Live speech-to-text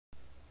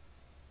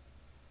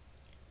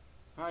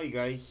Hi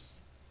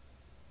guys,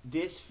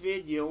 this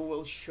video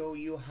will show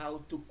you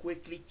how to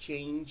quickly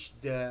change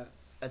the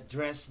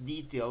address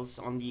details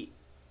on the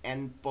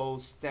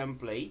nPulse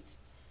template,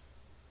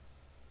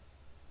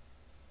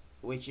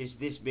 which is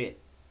this bit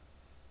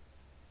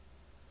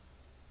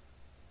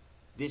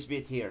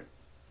here.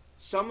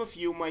 Some of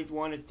you might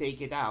want to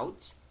take it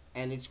out,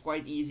 and it's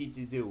quite easy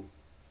to do.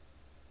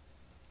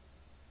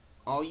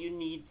 All you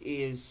need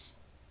is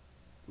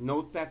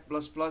Notepad++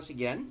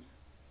 again.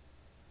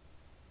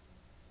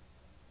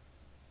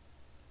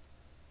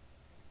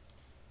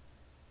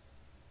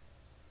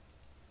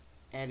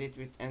 Edit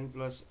with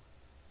nPulse,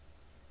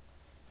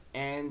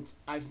 and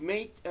I've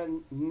made a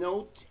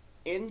note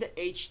in the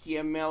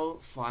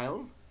HTML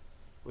file,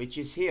 which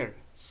is here.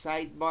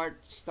 Sidebar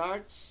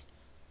starts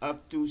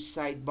up to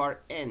sidebar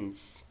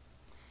ends.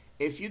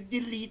 If you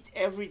delete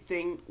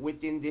everything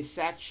within this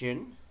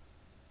section,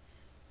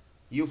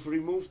 you've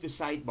removed the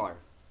sidebar.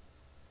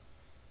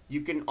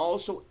 You can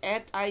also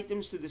add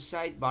items to the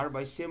sidebar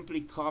by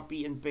simply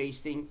copy and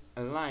pasting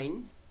a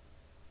line.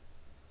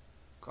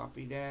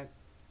 Copy that.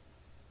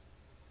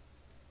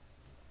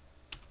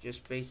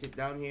 Just paste it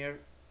down here,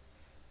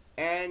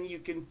 and you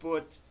can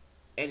put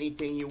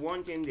anything you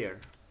want in there.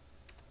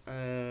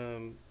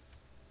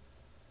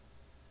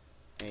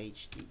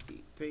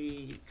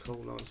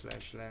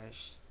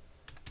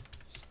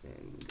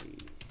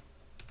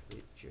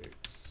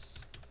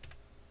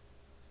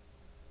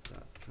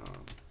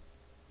 http://StanleyRichards.com.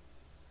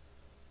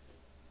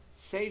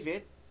 Save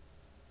it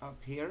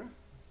up here.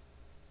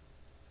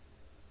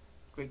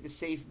 Click the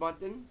save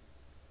button,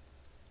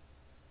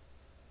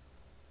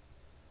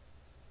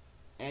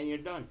 and you're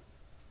done.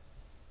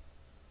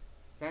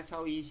 That's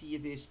how easy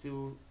it is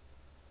to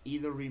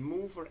either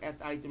remove or add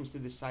items to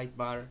the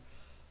sidebar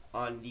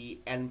on the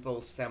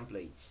nPulse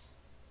templates.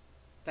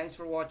 Thanks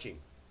for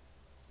watching.